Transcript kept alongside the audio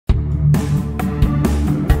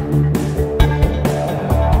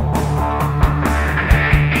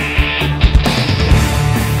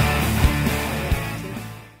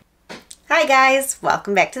Hi guys,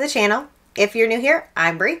 welcome back to the channel. If you're new here,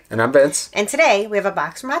 I'm Bree. And I'm Vince. And today we have a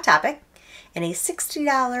box from Hot Topic and a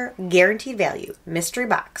 $60 guaranteed value mystery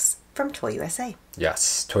box from Toyusa.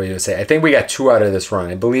 Yes, Toyusa. I think we got 2 out of this run.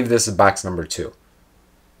 I believe this is box number 2.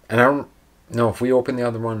 And I don't know if we open the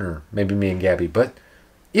other one or maybe me and Gabby, but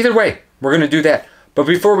either way, we're going to do that. But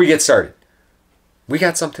before we get started, we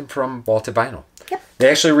got something from Vaulted Vinyl. Yep. They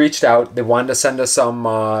actually reached out. They wanted to send us some,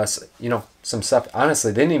 some stuff.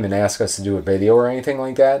 Honestly, they didn't even ask us to do a video or anything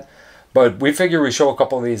like that. But we figured we'd show a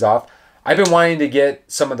couple of these off. I've been wanting to get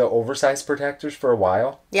some of the oversized protectors for a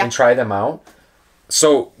while and try them out.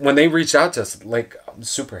 So when they reached out to us, I'm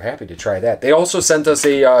super happy to try that. They also sent us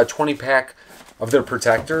a 20-pack of their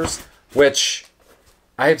protectors, which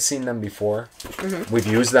I have seen them before. Mm-hmm. We've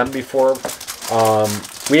used them before.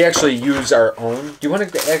 We actually use our own. Do you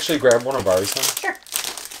want to actually grab one of ours, huh? Sure.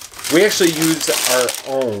 We actually use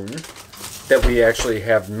our own that we actually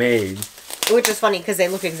have made. Which is funny because they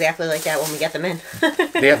look exactly like that when we get them in.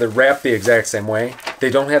 They're wrapped the exact same way. They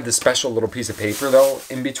don't have the special little piece of paper, though,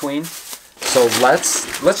 in between. So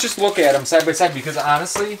let's just look at them side by side because,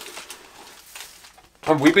 honestly,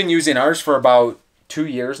 we've been using ours for about 2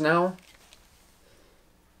 years now.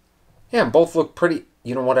 Yeah, both look pretty.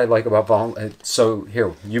 You know what I like about Vaulted? So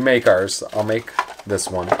here, you make ours. I'll make this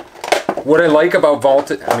one. What I like about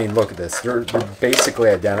Vaulted, I mean, look at this. They're basically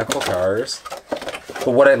identical to ours.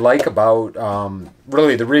 But what I like about,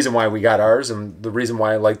 really the reason why we got ours and the reason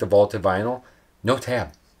why I like the Vaulted Vinyl, no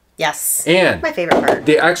tab. Yes. And my favorite part.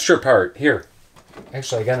 The extra part, here.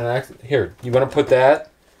 Actually, I got an extra, here. You want to put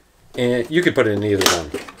that, and you could put it in either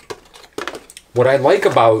one. What I like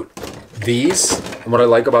about these, and what I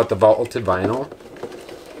like about the Vaulted Vinyl,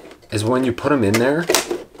 is when you put them in there.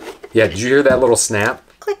 Yeah, did you hear that little snap?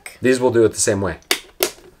 Click. These will do it the same way.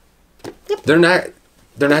 Yep.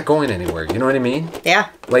 They're not going anywhere. You know what I mean? Yeah.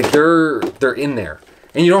 Like they're in there.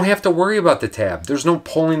 And you don't have to worry about the tab. There's no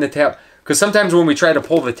pulling the tab. Because sometimes when we try to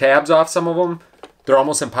pull the tabs off some of them, they're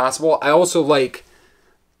almost impossible. I also like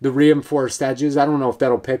the reinforced edges. I don't know if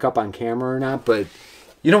that'll pick up on camera or not, but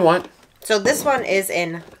you know what? So this one is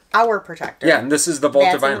in our protector. Yeah, and this is the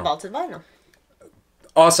Vaulted Vinyl. That's in the Vaulted Vinyl.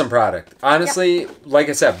 Awesome product. Honestly, like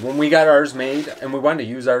I said, when we got ours made, and we wanted to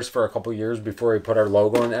use ours for a couple years before we put our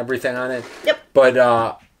logo and everything on it. Yep.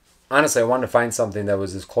 But honestly, I wanted to find something that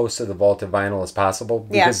was as close to the Vaulted Vinyl as possible.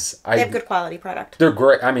 Because they have good quality product. They're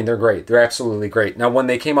great. I mean, they're great. They're absolutely great. Now, when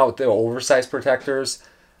they came out with the oversized protectors,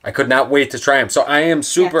 I could not wait to try them. So I am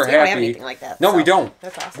super happy. We don't have anything like that. No, we don't.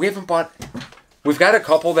 That's awesome. We haven't bought. We've got a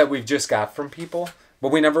couple that we've just got from people,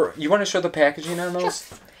 but we never. You want to show the packaging on those?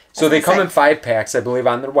 Sure. So they come in 5-packs, I believe,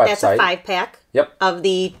 on their website. That's a 5-pack. Yep. Of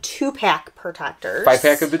the 2-pack protectors.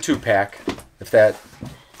 5-pack of the 2-pack, if that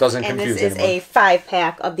doesn't confuse anyone. And this is a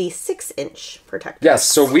 5-pack of the 6-inch protectors. Yes.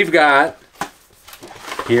 So we've got.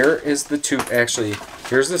 Here is the 2. Actually,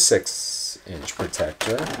 here's the 6-inch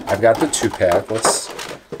protector. I've got the 2-pack. Let's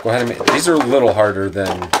go ahead and make. These are a little harder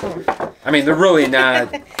than. I mean, they're really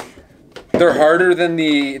not. They're harder than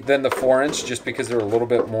the 4-inch just because they're a little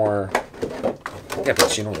bit more. Yeah,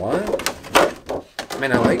 but you know what? I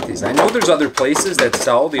mean, I like these. I know there's other places that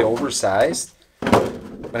sell the oversized,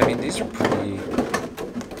 but I mean, these are pretty.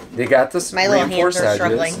 They got this My little hands are edges.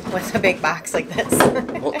 struggling with a big box like this.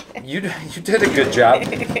 Well, you did a good job.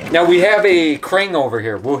 Now we have a Krang over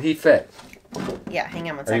here. Will he fit? Yeah, hang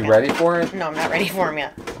on one Are second. you ready for it? No, I'm not ready for him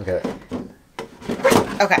yet. Okay.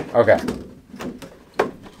 Okay. Okay.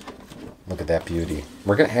 Look at that beauty.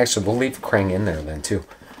 We're gonna we'll leave Krang in there then too.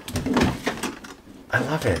 I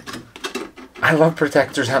love it. I love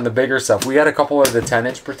protectors on the bigger stuff. We got a couple of the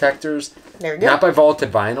 10-inch protectors. There you go. Not by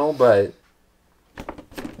Vaulted Vinyl, but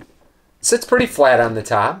sits pretty flat on the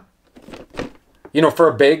top. You know, for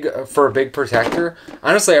a big protector.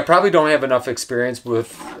 Honestly, I probably don't have enough experience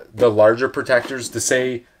with the larger protectors to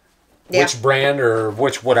say which brand or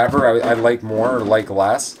which whatever I like more or like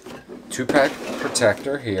less. 2-pack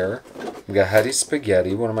protector here. We got Hetty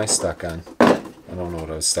Spaghetti. What am I stuck on? I don't know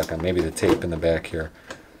what I was stuck on. Maybe the tape in the back here.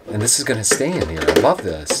 And this is going to stay in here. I love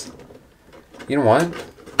this. You know what?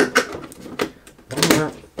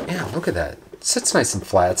 Yeah, look at that. It sits nice and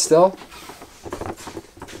flat still.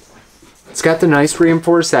 It's got the nice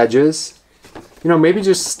reinforced edges. You know, maybe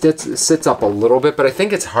just sits up a little bit, but I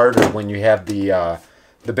think it's harder when you have the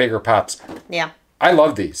bigger pops. Yeah. I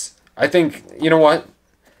love these. I think, you know what?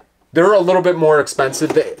 They're a little bit more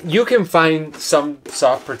expensive. You can find some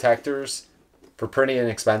soft protectors for pretty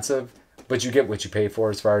inexpensive, but you get what you pay for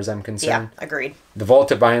as far as I'm concerned. Yeah, agreed. The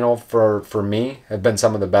Vaulted Vinyl, for me, have been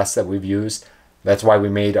some of the best that we've used. That's why we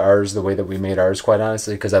made ours the way that we made ours, quite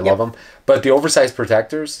honestly, because I love them. But the oversized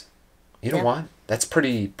protectors, you know what? That's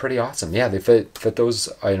pretty awesome. Yeah, they fit those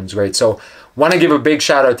items great. So want to give a big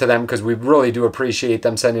shout out to them because we really do appreciate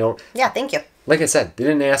them sending over. Yeah, thank you. Like I said, they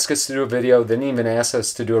didn't ask us to do a video. They didn't even ask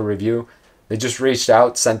us to do a review. They just reached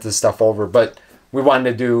out, sent the stuff over. But we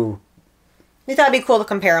wanted to do... We thought it'd be cool to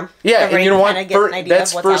compare them. Yeah, and you know what?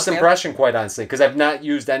 That's first first impression, quite honestly, because I've not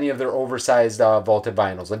used any of their oversized vaulted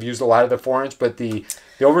vinyls. I've used a lot of the 4-inch, but the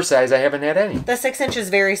oversized, I haven't had any. The 6-inch is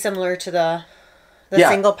very similar to the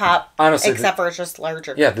single pop, honestly, except for it's just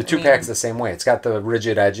larger. Yeah, the 2-pack's the same way. It's got the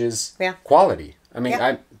rigid edges. Yeah. Quality. I mean,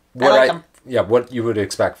 I like them. Yeah, what you would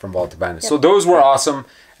expect from vaulted vinyls. Yep. So those were awesome,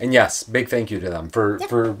 and yes, big thank you to them for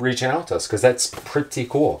reaching out to us because that's pretty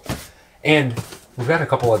cool. And we've got a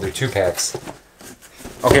couple other 2-packs.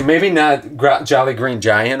 Okay, maybe not Jolly Green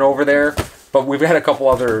Giant over there, but we've got a couple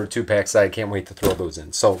other 2-packs that I can't wait to throw those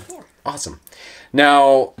in. So, awesome.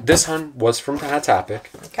 Now, this one was from Hot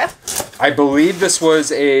Topic. Okay. I believe this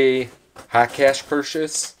was a hot cash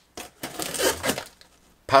purchase.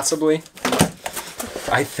 Possibly.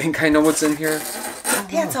 I think I know what's in here.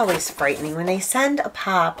 That's always frightening when they send a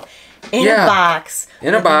pop in a box.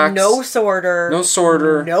 In a box. No sorter. No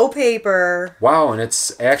sorter. No paper. Wow, and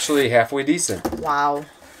it's actually halfway decent. Wow.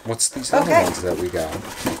 What's these other ones that we got?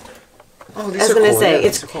 Oh, these I was going to say,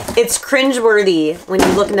 it's cringeworthy when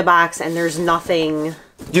you look in the box and there's nothing.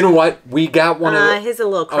 You know what? We got one of He's a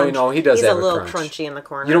little crunchy. Oh, no, he does have a little crunch. crunchy in the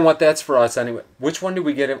corner. You know what? That's for us anyway. Which one did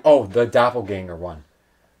we get him? Oh, the Doppelganger one.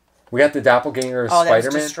 We got the Doppelganger Spider-Man.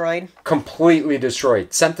 That was destroyed? Completely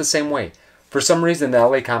destroyed. Sent the same way. For some reason, the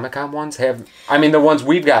LA Comic-Con ones have... I mean, the ones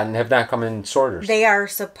we've gotten have not come in sorters. They are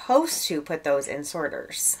supposed to put those in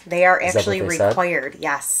sorters. They are actually required.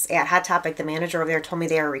 Yes. At Hot Topic, the manager over there told me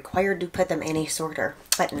they are required to put them in a sorter.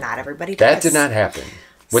 But not everybody does. That did not happen.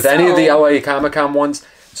 With any of the LA Comic-Con ones...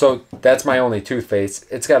 So, that's my only toothpaste.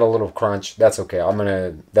 It's got a little crunch. That's okay.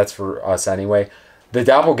 That's for us anyway. The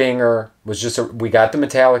Doppelganger was just... we got the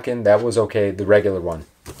metallic in. That was okay. The regular one.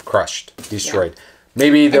 Crushed. Destroyed. Yeah.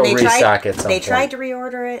 Maybe they'll restock it some point. They tried to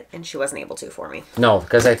reorder it, and she wasn't able to for me. No,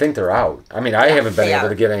 because I think they're out. I mean, I haven't been able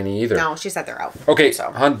to get any either. No, she said they're out. Okay,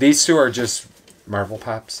 hon, these two are just Marvel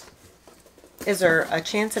Pops. Is there a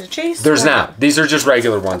chance at a chase? There's not. These are just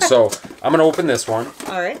regular ones. So, I'm going to open this one.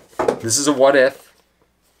 All right. This is a What If.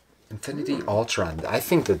 Infinity Ultron. I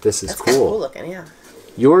think that this is That's cool. Cool looking, yeah.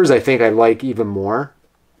 Yours, I think I like even more.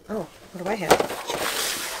 Oh, what do I have?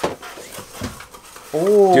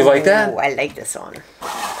 Oh, do you like that? I like this one.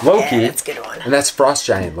 Loki. Yeah, that's a good one. And that's Frost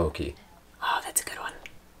Giant Loki. Oh, that's a good one.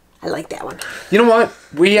 I like that one. You know what?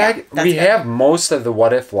 We have most of the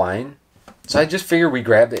What If line. So I just figure we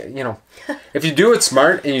grab it, you know. If you do it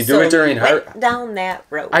smart and you do it during down that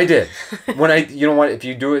road. I did. You know what, if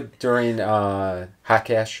you do it during hot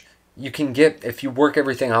cash, you can get, if you work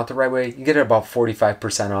everything out the right way, you get it about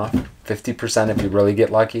 45% off, 50% if you really get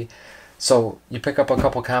lucky. So you pick up a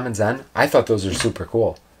couple commons then. I thought those are super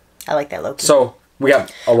cool. I like that Loki. So we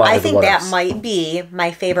got a lot of the what ifs. I think that might be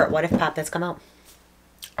my favorite What If Pop that's come out.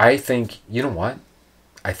 I think, you know what?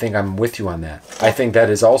 I think I'm with you on that. I think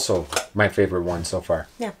that is also my favorite one so far.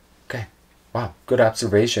 Yeah. Okay. Wow. Good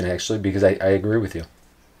observation, actually, because I agree with you.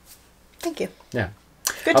 Thank you. Yeah.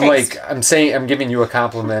 Good taste. I'm giving you a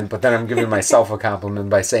compliment, but then I'm giving myself a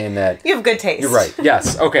compliment by saying that... You have good taste. You're right.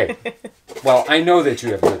 Yes. Okay. Well, I know that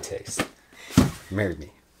you have good taste. Marry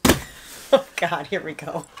me. Oh, God. Here we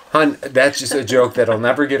go. Hun, that's just a joke that'll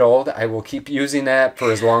never get old. I will keep using that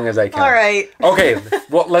for as long as I can. All right. Okay.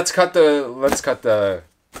 Well, let's cut the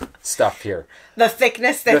stuff here. The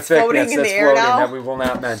thickness that's floating in the air now. That we will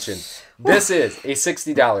not mention. This is a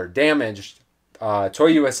 $60 damaged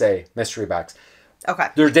Toyusa mystery box. Okay.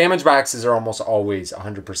 Their damaged boxes are almost always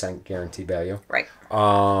 100% guaranteed value. Right.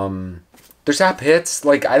 There's top hits.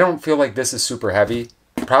 Like, I don't feel like this is super heavy.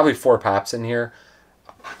 Probably 4 pops in here.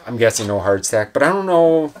 I'm guessing no hard stack. But I don't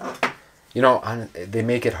know. You know, they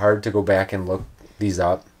make it hard to go back and look these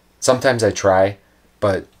up. Sometimes I try,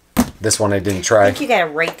 but this one I didn't try. I think you got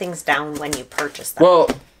to write things down when you purchase them. Well,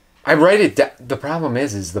 I write it down. The problem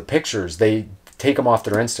is the pictures. They take them off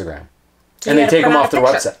their Instagram. And they take them off their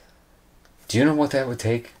website. Do you know what that would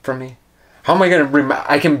take from me? How am I going to remember?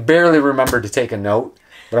 I can barely remember to take a note,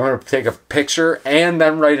 but I'm going to take a picture and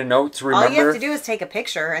then write a note to remember. All you have to do is take a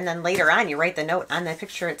picture, and then later on you write the note on the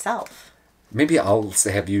picture itself. Maybe I'll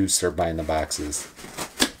have you start buying the boxes.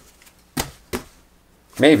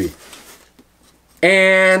 Maybe.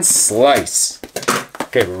 And slice.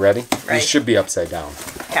 Okay, we're ready? Right. These should be upside down.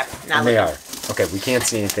 Okay, now and they are. Okay, we can't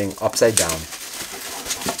see anything upside down.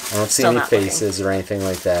 I don't see any faces or anything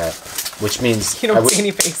like that, which means... You don't see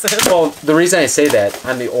any faces? Well, the reason I say that,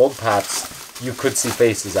 on the old pops, you could see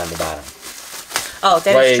faces on the bottom. Oh,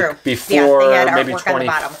 that is true. Before they had maybe artwork on the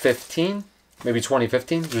bottom. 2015. Maybe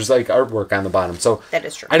 2015. There's like artwork on the bottom. So that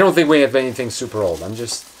is true. I don't think we have anything super old. I'm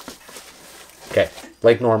just... Okay.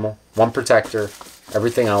 Like normal. One protector.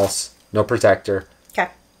 Everything else, no protector. Okay.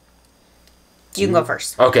 You can go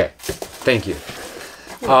first. Okay. Thank you.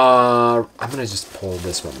 I'm going to just pull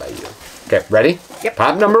this one by you. Okay, ready? Yep.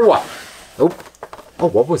 Pop number 1. Oh,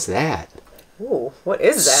 what was that? Ooh, what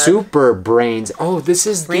is that? Super Brains. Oh, this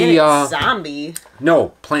is Planet Zombie. No,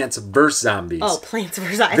 Plants vs. Zombies. Oh, Plants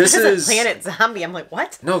vs. Zombies. This is Planet Zombie. I'm like,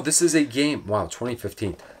 what? No, this is a game. Wow,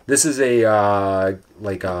 2015. This is a,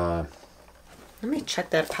 Let me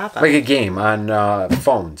check that pop-up. like a game on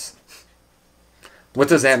phones. What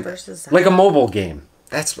does that mean? Like a mobile game.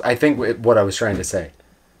 That's, I think, what I was trying to say.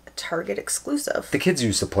 A Target exclusive. The kids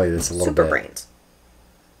used to play this a little Super bit. Brains.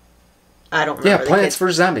 I don't remember. Yeah, Plants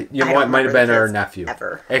vs. Zombies. You know what? It might have been our nephew.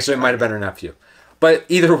 Ever. Actually, it might have been our nephew. But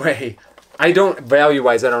either way, I don't,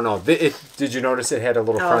 value-wise, I don't know. Did you notice it had a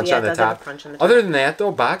little crunch on the top? Other than that,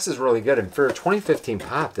 though, box is really good. And for a 2015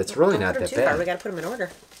 pop, that's really not that bad. We got to put them in order.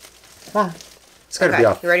 Well, it's got to be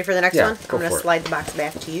off. You ready for the next one? Go I'm going to slide the box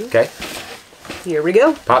back to you. Okay. Here we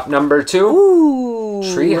go. Pop number 2. Ooh.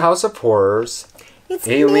 Treehouse of Horrors. It's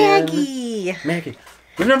Alien Maggie.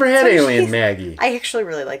 We've never had Alien Maggie. I actually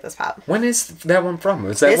really like this pop. When is that one from?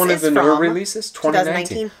 Is that one of the newer releases?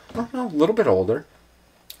 2019. Oh, no, a little bit older.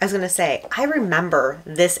 I was going to say, I remember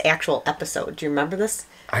this actual episode. Do you remember this?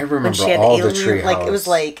 I remember all the Treehouse. Like, it was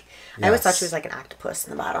like, yes. I always thought she was like an octopus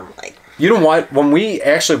in the bottom. Like, you know what? When we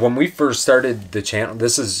first started the channel,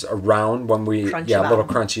 this is around when we, a little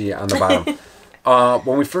crunchy on the bottom.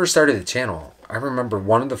 When we first started the channel, I remember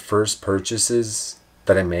one of the first purchases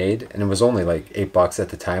that I made, and it was only like $8 at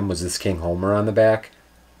the time, was this King Homer on the back.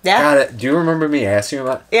 Yeah. God, do you remember me asking you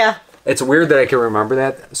about it? Yeah. It's weird that I can remember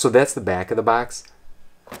that. So that's the back of the box.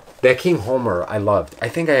 That King Homer, I loved. I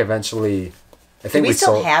think I eventually... Do we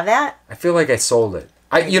still have that? I feel like I sold it.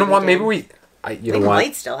 You know what? Maybe we... You know what? We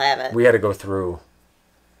might still have it. We had to go through...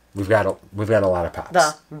 We've got a lot of pops.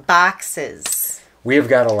 The boxes. We have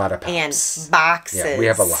got a lot of pops. And boxes. Yeah, we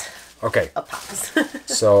have a lot. Okay. Of pops.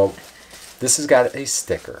 So... This has got a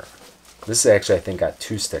sticker. This is actually, I think, got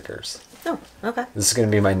 2 stickers. Oh, okay. This is going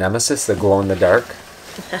to be my nemesis, the glow-in-the-dark.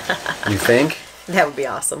 You think? That would be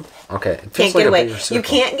awesome. Okay. It feels like a bigger circle. You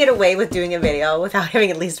can't get away with doing a video without having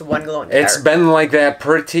at least one glow-in-the-dark. It's been like that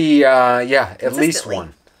pretty, at least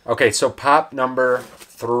one. Okay, so pop number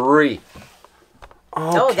 3. Okay.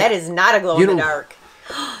 Oh, that is not a glow-in-the-dark.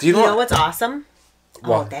 Do you know what's awesome?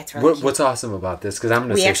 Well, oh, that's really cute. What's awesome about this? Because I'm going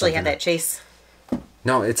to say we actually have that chase.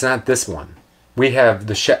 No, it's not this one. We have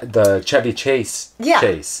the Chevy Chase. Yeah.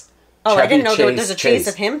 Chase. Oh, Chevy I didn't know there's a chase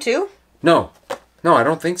of him too. No, I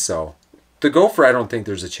don't think so. The Gopher, I don't think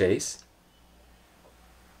there's a chase.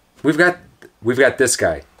 We've got this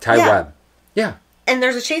guy, Ty Webb. Yeah. And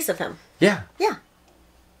there's a chase of him. Yeah. Yeah.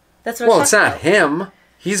 That's what. Well, it's not him.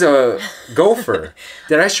 He's a Gopher.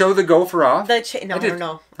 Did I show the Gopher off? No, I don't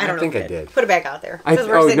know. I don't think I did. Put it back out there. I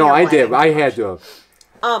did. I had to.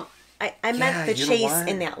 I meant the chase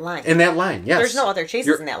in that line. In that line, yes. There's no other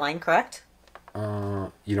chases in that line, correct?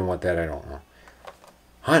 You know what? That I don't know.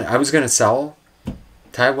 Hon, I was going to sell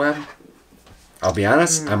Ty Webb. I'll be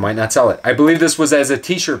honest, I might not sell it. I believe this was as a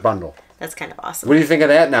t-shirt bundle. That's kind of awesome. What do you think of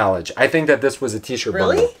that knowledge? I think that this was a t-shirt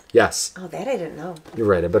bundle. Really? Yes. Oh, that I didn't know. You're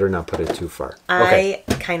right. I better not put it too far. I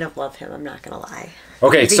kind of love him. I'm not going to lie.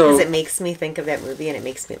 Okay, because it makes me think of that movie and it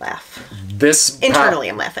makes me laugh. Internally,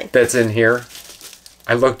 I'm laughing. That's in here.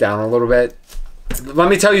 I looked down a little bit. Let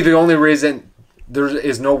me tell you the only reason there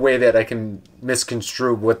is no way that I can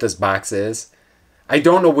misconstrue what this box is. I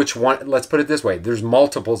don't know which one. Let's put it this way. There's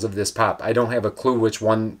multiples of this pop. I don't have a clue which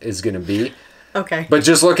one is going to be. Okay. But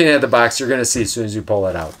just looking at the box, you're going to see as soon as you pull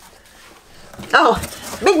it out. Oh,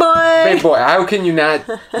 big boy. Big boy. How can you not?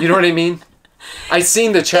 You know what I mean? I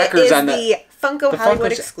seen the checkers on the Funko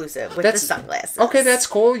Hollywood exclusive with the sunglasses. Okay, that's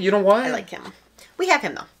cool. You know what? I like him. We have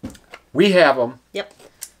him, though. We have him. Yep.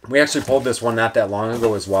 We actually pulled this one not that long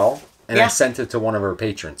ago as well. And I sent it to one of our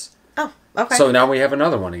patrons. Oh, okay. So now we have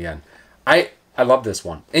another one again. I love this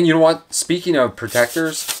one. And you know what? Speaking of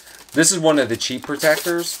protectors, this is one of the cheap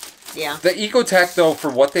protectors. Yeah. The Ecotech, though, for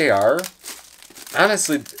what they are,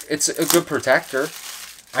 honestly, it's a good protector.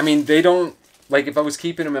 I mean, they don't... Like, if I was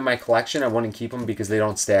keeping them in my collection, I wouldn't keep them because they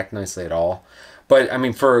don't stack nicely at all. But, I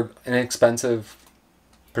mean, for an expensive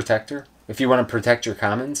protector, if you want to protect your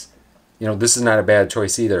commons, you know, this is not a bad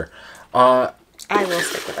choice either. I will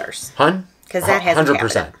stick with ours. Hun? Because that has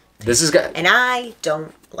 100%. This has got... And I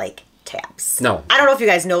don't like tabs. No. I don't know if you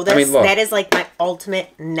guys know this. I mean, look, that is like my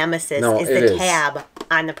ultimate nemesis is the tab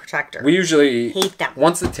on the protector. We usually hate them.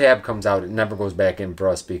 Once the tab comes out, it never goes back in for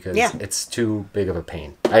us because it's too big of a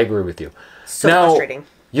pain. I agree with you. So frustrating.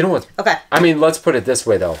 You know what? Okay. I mean, let's put it this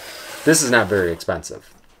way though. This is not very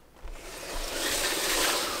expensive.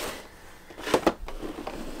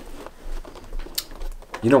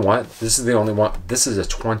 You know what? This is the only one. This is a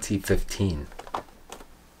 2015.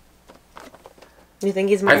 You think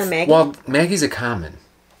he's more than Maggie? Well, Maggie's a common.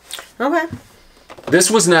 Okay.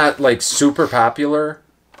 This was not like super popular,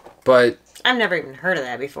 but I've never even heard of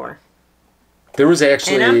that before. There was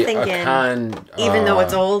actually and I'm thinking, a con. Even though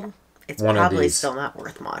it's old, it's one probably still not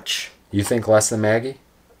worth much. You think less than Maggie?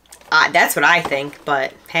 That's what I think,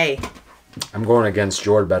 but hey. I'm going against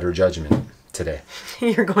your better judgment today.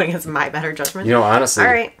 You're going against my better judgment? You know, honestly,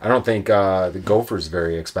 all right. I don't think the gopher's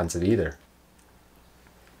very expensive either.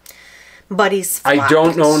 But he's flopped. I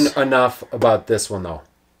don't know enough about this one, though.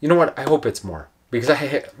 You know what? I hope it's more. Because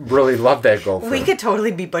I really love that gopher. We could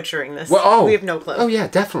totally be butchering this. Well, we have no clue. Oh, yeah,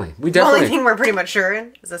 definitely. We The definitely. only thing we're pretty much sure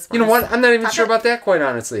in is this one. You know what? I'm not even sure about that, quite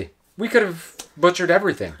honestly. We could have butchered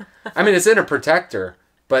everything. I mean, it's in a protector,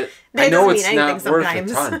 but I know it's not worth a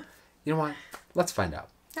ton. You know what? Let's find out.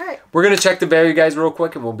 All right. We're going to check the value, guys, real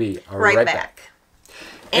quick, and we'll be right back.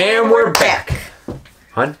 And we're back.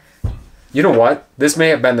 Hun, you know what? This may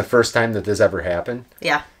have been the first time that this ever happened.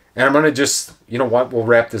 Yeah. And I'm going to just, you know what? We'll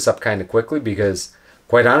wrap this up kind of quickly because,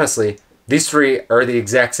 quite honestly, these three are the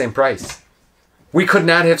exact same price. We could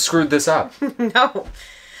not have screwed this up. No.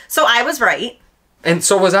 So I was right. And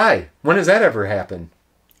so was I. When has that ever happened?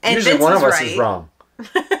 And usually Vince one of was us right. is wrong.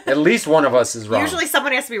 At least one of us is wrong. Usually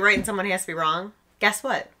someone has to be right and someone has to be wrong. Guess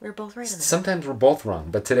what? We're both right. Sometimes we're both wrong,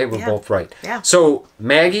 but today we're both right. Yeah. So,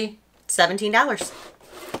 Maggie. $17.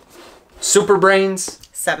 Super Brains.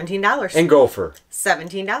 $17. And Gopher.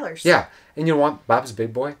 $17. Yeah. And you know what? Bob's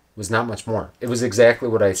Big Boy was not much more. It was exactly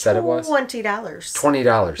what I said it was. $20.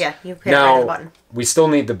 $20. Yeah, you hit the button. We still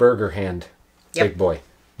need the burger hand Big Boy.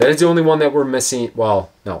 That is the only one that we're missing.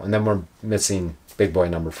 Well, no, and then we're missing Big Boy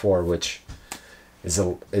number 4, which is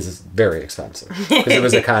very expensive because it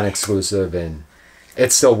was a con exclusive, and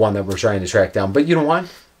it's still one that we're trying to track down. But you know what?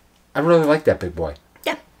 I really like that Big Boy.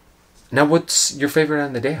 Yeah. Now, what's your favorite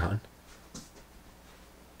on the day, hon?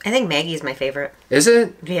 I think Maggie's my favorite. Is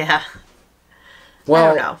it? Yeah. Well, I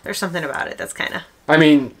don't know. There's something about it that's kind of... I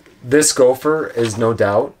mean, this gopher is no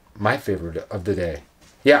doubt my favorite of the day.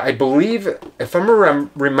 Yeah, I believe, if I'm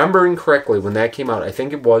remembering correctly, when that came out, I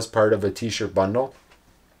think it was part of a t-shirt bundle.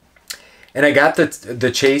 And I got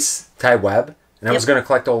the Chase tie web, and I was going to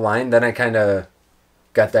collect the whole line. Then I kind of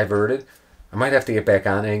got diverted. I might have to get back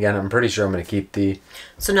on it again. I'm pretty sure I'm going to keep the...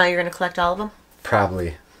 So now you're going to collect all of them?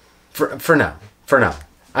 Probably. For now. For now.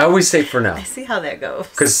 I always say for now. I see how that goes.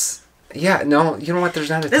 Because, yeah, no, you know what? There's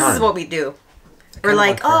not a ton. This is what we do. We're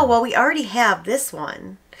like, oh, well, we already have this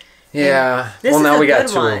one. Yeah. Well, now we got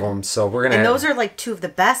 2 of them, so we're going to... And those are like 2 of the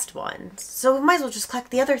best ones. So we might as well just collect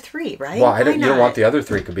the other 3, right? Well, you know what? The other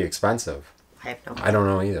 3 could be expensive. I have no idea. I don't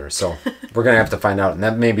know either. So we're going to have to find out, and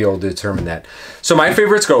that maybe will determine that. So my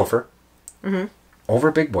favorite's Gopher. Mm-hmm.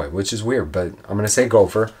 Over Big Boy, which is weird, but I'm going to say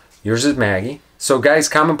Gopher. Yours is Maggie. So guys,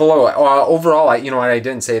 comment below. Overall, you know what? I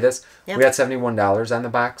didn't say this. Yep. We got $71 on the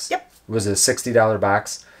box. Yep. It was a $60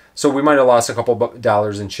 box. So we might have lost a couple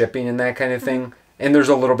dollars in shipping and that kind of thing. And there's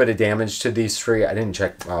a little bit of damage to these 3. I didn't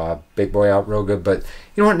check Big Boy out real good, but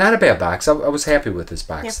you know what? Not a bad box. I was happy with this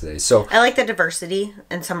box today. So I like the diversity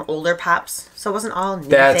and some older pops. So it wasn't all new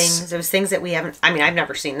things. It was things that we haven't... I mean, I've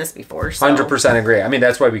never seen this before. So. 100% agree. I mean,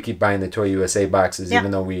 that's why we keep buying the Toyusa boxes,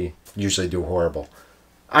 even though we usually do horrible.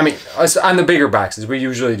 I mean, on the bigger boxes, we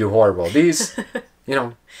usually do horrible. These, you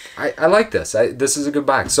know, I like this. This is a good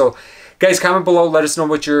box. So, guys, comment below. Let us know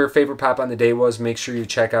what your favorite pop on the day was. Make sure you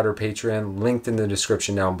check out our Patreon, linked in the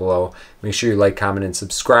description down below. Make sure you like, comment, and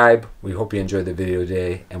subscribe. We hope you enjoyed the video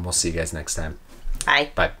today, and we'll see you guys next time.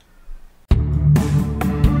 Bye. Bye.